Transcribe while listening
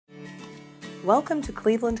Welcome to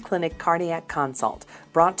Cleveland Clinic Cardiac Consult,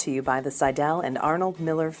 brought to you by the Seidel and Arnold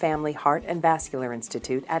Miller Family Heart and Vascular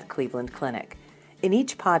Institute at Cleveland Clinic. In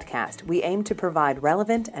each podcast, we aim to provide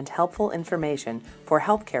relevant and helpful information for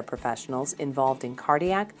healthcare professionals involved in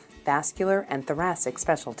cardiac, vascular, and thoracic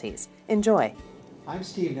specialties. Enjoy. I'm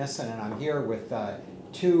Steve Nissen, and I'm here with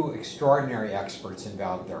two extraordinary experts in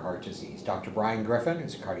valvular heart disease. Dr. Brian Griffin,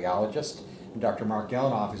 who's a cardiologist, and Dr. Marc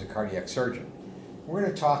Gillinov, who's a cardiac surgeon. We're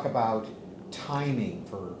going to talk about timing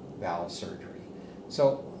for valve surgery.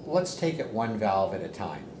 So let's take it one valve at a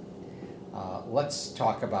time. Let's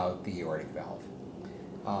talk about the aortic valve.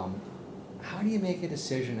 How do you make a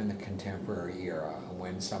decision in the contemporary era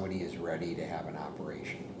when somebody is ready to have an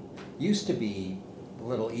operation? Used to be a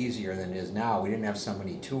little easier than it is now. We didn't have so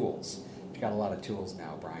many tools. We've got a lot of tools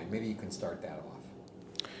now, Brian. Maybe you can start that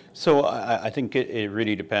off. So I think it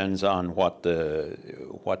really depends on what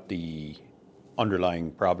the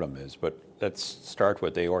underlying problem is, but let's start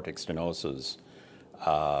with aortic stenosis.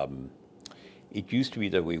 It used to be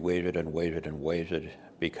that we waited and waited and waited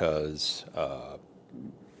because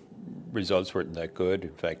results weren't that good.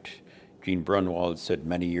 In fact, Gene Brunwald said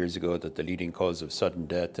many years ago that the leading cause of sudden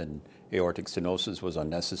death in aortic stenosis was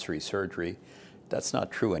unnecessary surgery. That's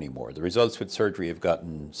not true anymore. The results with surgery have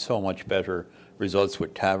gotten so much better. Results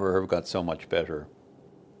with TAVR have got so much better.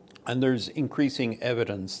 And there's increasing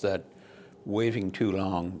evidence that waiting too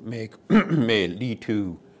long may lead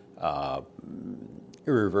to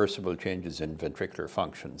irreversible changes in ventricular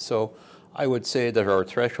function. So I would say that our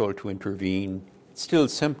threshold to intervene, still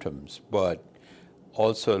symptoms, but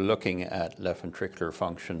also looking at left ventricular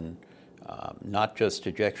function, not just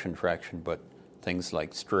ejection fraction, but things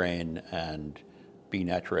like strain and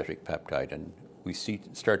B-natriuretic peptide. And we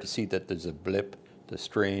start to see that there's a blip. The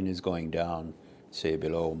strain is going down, say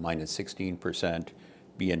below minus 16%.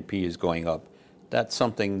 BNP is going up. That's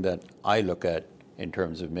something that I look at in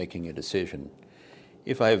terms of making a decision.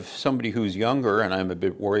 If I have somebody who's younger and I'm a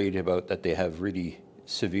bit worried about that they have really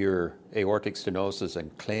severe aortic stenosis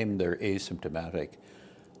and claim they're asymptomatic,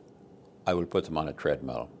 I will put them on a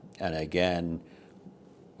treadmill. And again,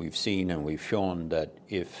 we've seen and we've shown that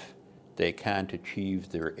if they can't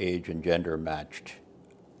achieve their age and gender matched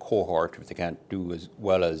cohort, if they can't do as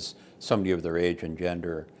well as somebody of their age and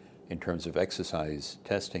gender in terms of exercise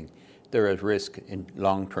testing, they're at risk in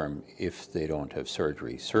long term if they don't have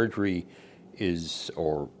surgery. Surgery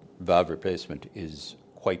or valve replacement is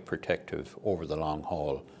quite protective over the long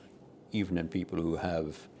haul, even in people who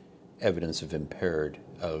have evidence of impaired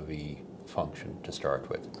LV function to start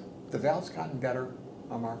with. The valve's gotten better,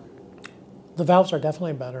 Mark? The valves are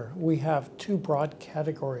definitely better. We have two broad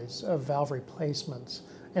categories of valve replacements,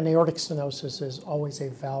 and aortic stenosis is always a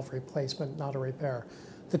valve replacement, not a repair.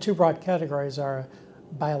 The two broad categories are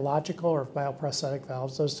biological or bioprosthetic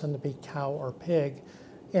valves. Those tend to be cow or pig,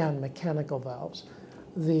 and mechanical valves.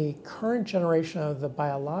 The current generation of the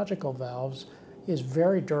biological valves is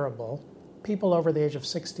very durable. People over the age of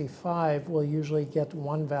 65 will usually get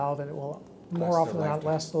one valve, and it will more often than not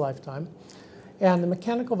last a lifetime. And the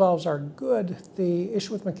mechanical valves are good. The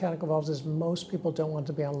issue with mechanical valves is most people don't want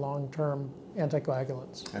to be on long-term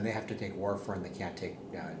anticoagulants. And they have to take warfarin. They can't take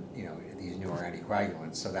these newer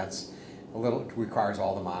anticoagulants. So that's requires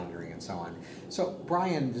all the monitoring and so on. So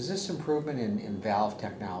Brian, does this improvement in valve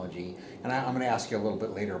technology, and I'm going to ask you a little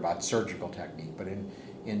bit later about surgical technique, but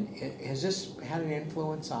has this had an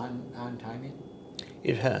influence on timing?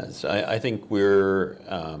 It has. I think we're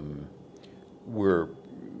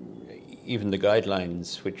even the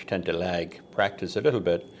guidelines, which tend to lag practice a little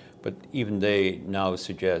bit, but even they now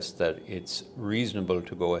suggest that it's reasonable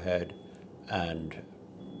to go ahead and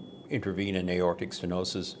intervene in aortic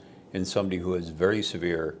stenosis in somebody who has very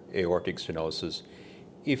severe aortic stenosis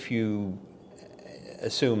if you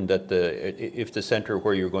assume that if the center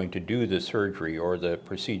where you're going to do the surgery or the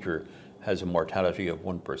procedure has a mortality of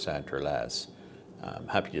 1% or less. I'm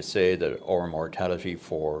happy to say that our mortality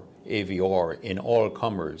for AVR in all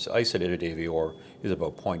comers, isolated AVR, is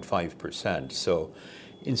about 0.5%. So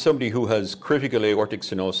in somebody who has critical aortic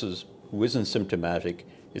stenosis, who isn't symptomatic,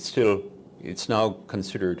 it's now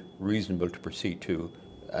considered reasonable to proceed to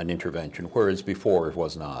an intervention, whereas before it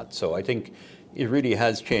was not. So I think it really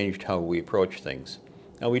has changed how we approach things.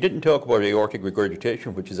 Now, we didn't talk about aortic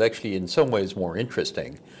regurgitation, which is actually in some ways more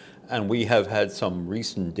interesting, and we have had some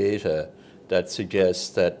recent data that suggests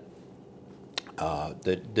that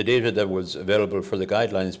the data that was available for the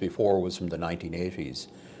guidelines before was from the 1980s.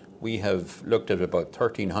 We have looked at about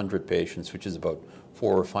 1,300 patients, which is about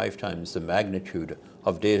 4 or 5 times the magnitude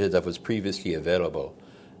of data that was previously available.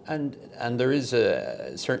 And there is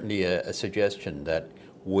certainly a suggestion that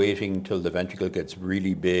waiting till the ventricle gets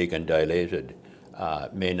really big and dilated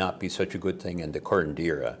may not be such a good thing in the current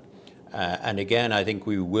era. And again, I think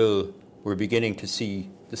we're beginning to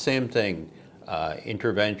see the same thing.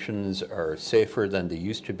 Interventions are safer than they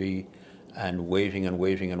used to be, and waiting and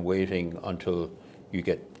waiting and waiting until you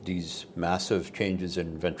get these massive changes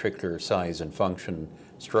in ventricular size and function,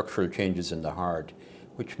 structural changes in the heart,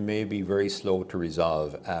 which may be very slow to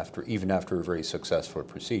resolve even after a very successful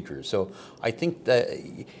procedure. So I think that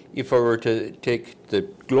if I were to take the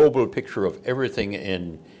global picture of everything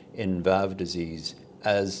in valve disease,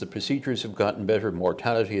 as the procedures have gotten better,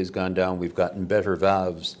 mortality has gone down, we've gotten better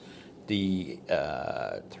valves, the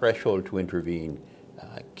threshold to intervene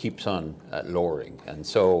keeps on lowering. And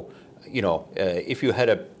so, if you had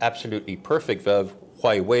an absolutely perfect valve,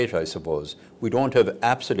 why wait, I suppose? We don't have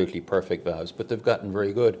absolutely perfect valves, but they've gotten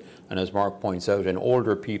very good. And as Mark points out, in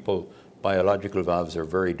older people, biological valves are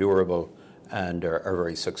very durable and are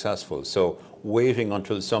very successful. So waiting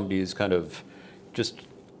until somebody is kind of just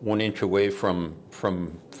 1 inch away from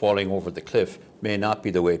falling over the cliff may not be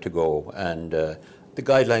the way to go. And the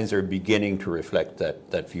guidelines are beginning to reflect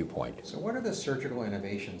that viewpoint. So what are the surgical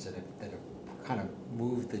innovations that have kind of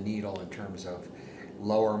moved the needle in terms of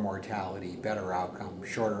lower mortality, better outcome,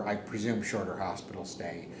 I presume shorter hospital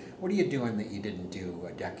stay? What are you doing that you didn't do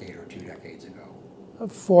a decade or 2 decades ago?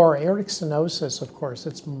 For aortic stenosis, of course,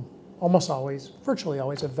 it's virtually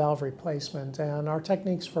always a valve replacement, and our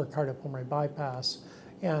techniques for cardiopulmonary bypass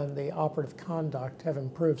and the operative conduct have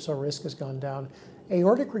improved, so risk has gone down.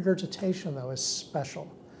 Aortic regurgitation, though, is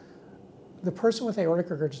special. The person with aortic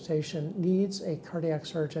regurgitation needs a cardiac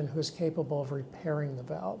surgeon who is capable of repairing the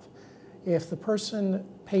valve. If the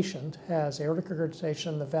patient has aortic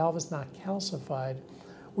regurgitation, the valve is not calcified,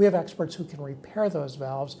 we have experts who can repair those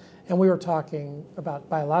valves, and we were talking about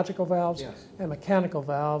biological valves and mechanical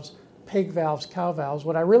valves, pig valves, cow valves.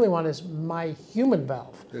 What I really want is my human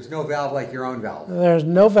valve. There's no valve like your own valve. There's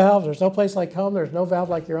no valve, there's no place like home, there's no valve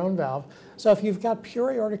like your own valve. So if you've got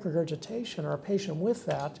pure aortic regurgitation or a patient with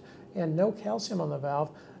that and no calcium on the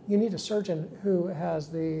valve, you need a surgeon who has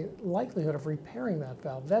the likelihood of repairing that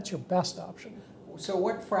valve. That's your best option. So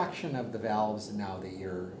what fraction of the valves now that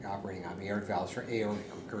you're operating on, the aortic valves for aortic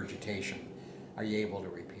regurgitation, are you able to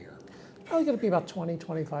repair? Probably going to be about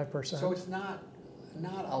 20-25%. So it's not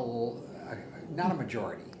a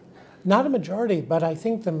majority. Not a majority, but I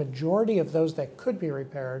think the majority of those that could be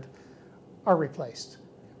repaired are replaced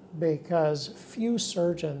because few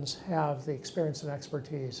surgeons have the experience and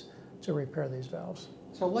expertise to repair these valves.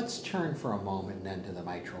 So let's turn for a moment then to the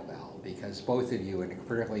mitral valve, because both of you, and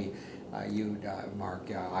particularly you,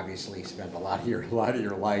 Mark, obviously spent a lot of your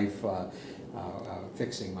life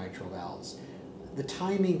fixing mitral valves. The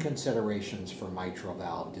timing considerations for mitral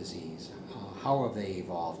valve disease, how have they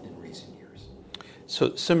evolved in recent years?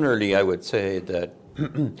 So similarly, I would say that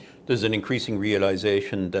there's an increasing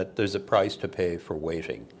realization that there's a price to pay for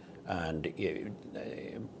waiting. And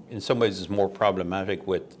in some ways it's more problematic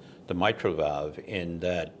with the mitral valve in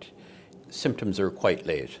that symptoms are quite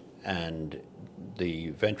late and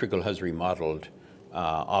the ventricle has remodeled,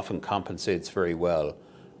 often compensates very well,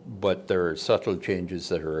 but there are subtle changes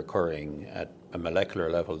that are occurring at a molecular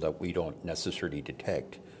level that we don't necessarily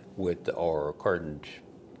detect with our current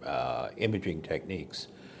imaging techniques.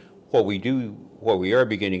 What we are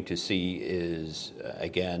beginning to see is,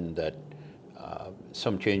 again, that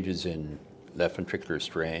some changes in left ventricular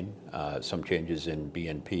strain, some changes in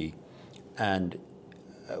BNP, and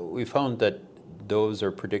we found that those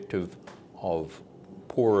are predictive of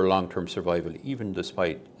poorer long-term survival, even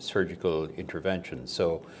despite surgical intervention.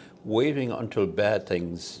 So waiting until bad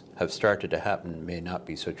things have started to happen may not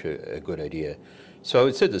be such a good idea. So I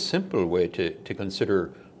would say the simple way to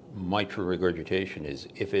consider mitral regurgitation is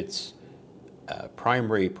if it's a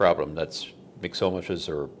primary problem, that's myxomatous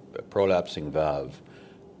or a prolapsing valve,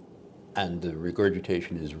 and the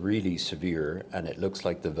regurgitation is really severe and it looks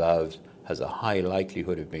like the valve has a high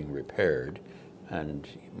likelihood of being repaired, and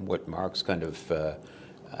what Mark's kind of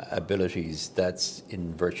abilities, that's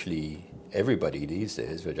in virtually everybody these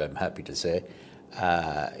days, which I'm happy to say,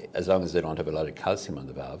 as long as they don't have a lot of calcium on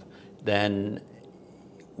the valve, then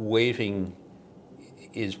waiting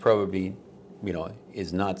is probably,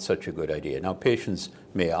 is not such a good idea. Now, patients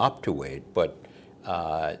may opt to wait, but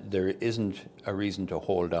there isn't a reason to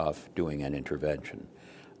hold off doing an intervention.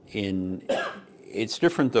 It's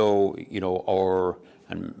different though,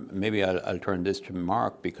 and maybe I'll turn this to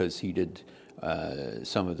Mark because he did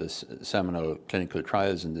some of the seminal clinical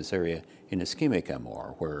trials in this area in ischemic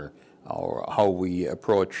MR, where how we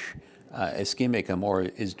approach ischemic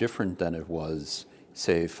MR is different than it was,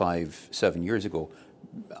 say, 5-7 years ago,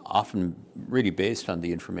 often really based on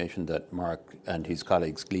the information that Marc and his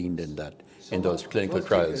colleagues gleaned in those clinical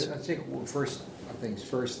trials. Let's take things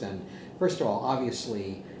first then. First of all,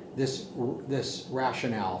 obviously, this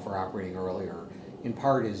rationale for operating earlier in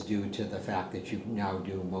part is due to the fact that you now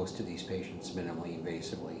do most of these patients minimally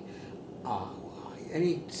invasively.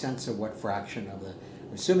 Any sense of what fraction of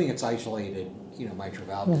assuming it's isolated, mitral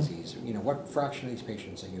valve disease, what fraction of these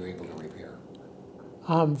patients are you able to repair?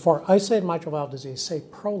 For isolated mitral valve disease, say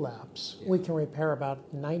prolapse, we can repair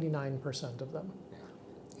about 99% of them.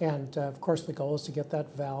 Yeah. And of course, the goal is to get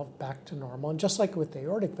that valve back to normal. And just like with the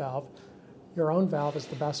aortic valve, your own valve is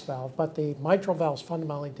the best valve, but the mitral valve is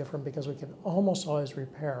fundamentally different because we can almost always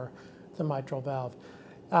repair the mitral valve.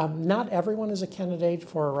 Not everyone is a candidate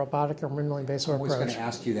for a robotic or minimally invasive approach. I was going to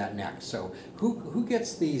ask you that next. So who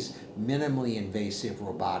gets these minimally invasive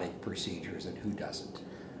robotic procedures and who doesn't?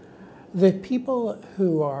 The people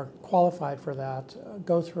who are qualified for that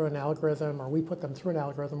go through an algorithm, or we put them through an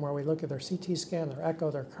algorithm where we look at their CT scan, their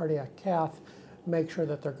echo, their cardiac cath, make sure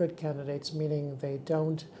that they're good candidates, meaning they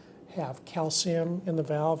don't have calcium in the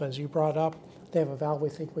valve, as you brought up. They have a valve we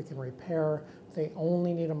think we can repair. They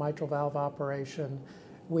only need a mitral valve operation.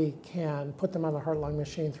 We can put them on the heart-lung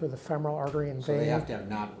machine through the femoral artery and vein. So they have to have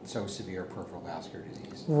not so severe peripheral vascular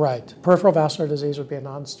disease. Right. Peripheral vascular disease would be a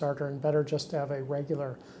non-starter, and better just to have a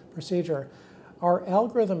regular procedure. Our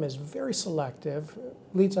algorithm is very selective,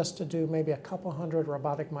 leads us to do maybe a couple hundred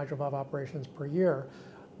robotic mitral valve operations per year,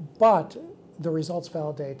 but the results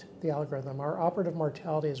validate the algorithm. Our operative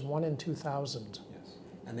mortality is 1 in 2,000. Yes.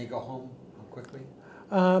 And they go home quickly?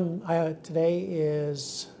 Today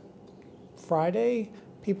is Friday.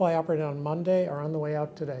 People I operated on Monday are on the way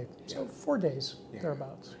out today. So 4 days,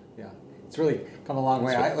 thereabouts. Yeah. It's really come a long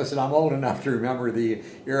way. Listen, I'm old enough to remember the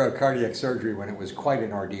era of cardiac surgery when it was quite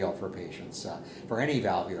an ordeal for patients, for any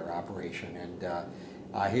valvular operation. And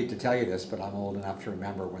I hate to tell you this, but I'm old enough to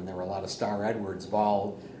remember when there were a lot of Star Edwards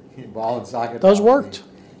ball and socket. Those worked.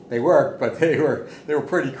 They worked, but they were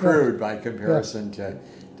pretty crude by comparison to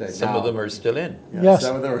some of them are still in. Yes.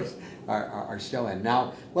 Some of them are still in.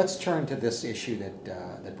 Now, let's turn to this issue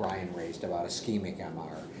that Brian raised about ischemic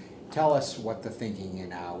MR. Tell us what the thinking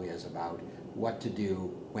now is about what to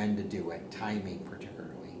do, when to do it, timing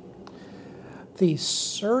particularly. The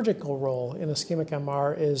surgical role in ischemic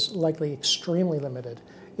MR is likely extremely limited.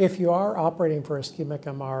 If you are operating for ischemic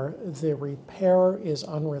MR, the repair is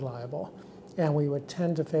unreliable, and we would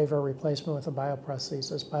tend to favor replacement with a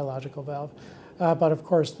bioprosthesis, biological valve. But of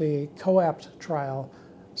course, the COAPT trial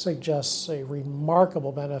suggests a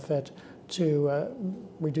remarkable benefit to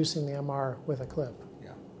reducing the MR with a clip.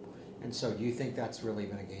 And so do you think that's really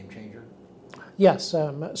been a game changer? Yes.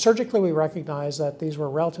 Surgically, we recognize that these were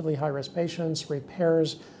relatively high-risk patients.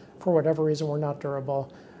 Repairs, for whatever reason, were not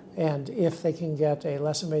durable. And if they can get a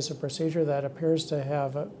less invasive procedure that appears to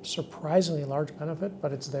have a surprisingly large benefit,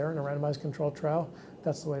 but it's there in a randomized controlled trial,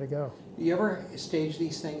 that's the way to go. Do you ever stage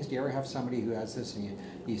these things? Do you ever have somebody who has this and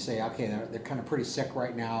you say, okay, they're kind of pretty sick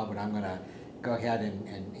right now, but I'm going to go ahead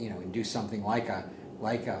and do something like a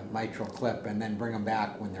mitral clip, and then bring them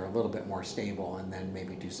back when they're a little bit more stable, and then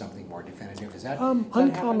maybe do something more definitive? Is that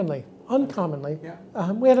uncommonly? Yeah.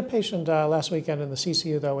 We had a patient last weekend in the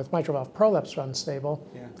CCU though with mitral valve prolapse unstable,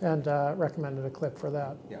 and recommended a clip for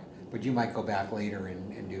that. Yeah, but you might go back later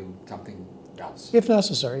and do something else if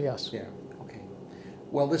necessary. Yes. Yeah. Okay.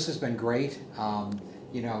 Well, this has been great. I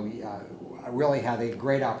really had a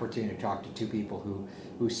great opportunity to talk to two people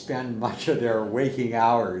who spend much of their waking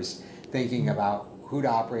hours thinking about who to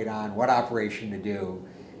operate on, what operation to do.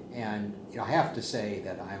 And I have to say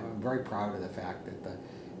that I'm very proud of the fact that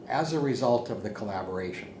as a result of the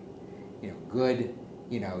collaboration, good,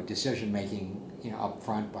 decision making, up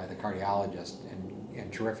front by the cardiologist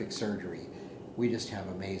and terrific surgery, we just have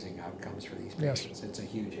amazing outcomes for these patients. Yes. It's a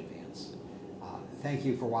huge advance. Thank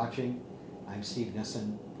you for watching. I'm Steve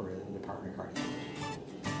Nissen for the Department of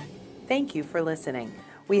Cardiology. Thank you for listening.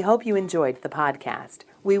 We hope you enjoyed the podcast.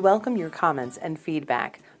 We welcome your comments and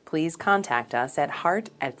feedback. Please contact us at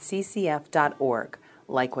heart@ccf.org.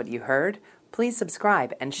 Like what you heard? Please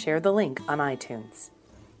subscribe and share the link on iTunes.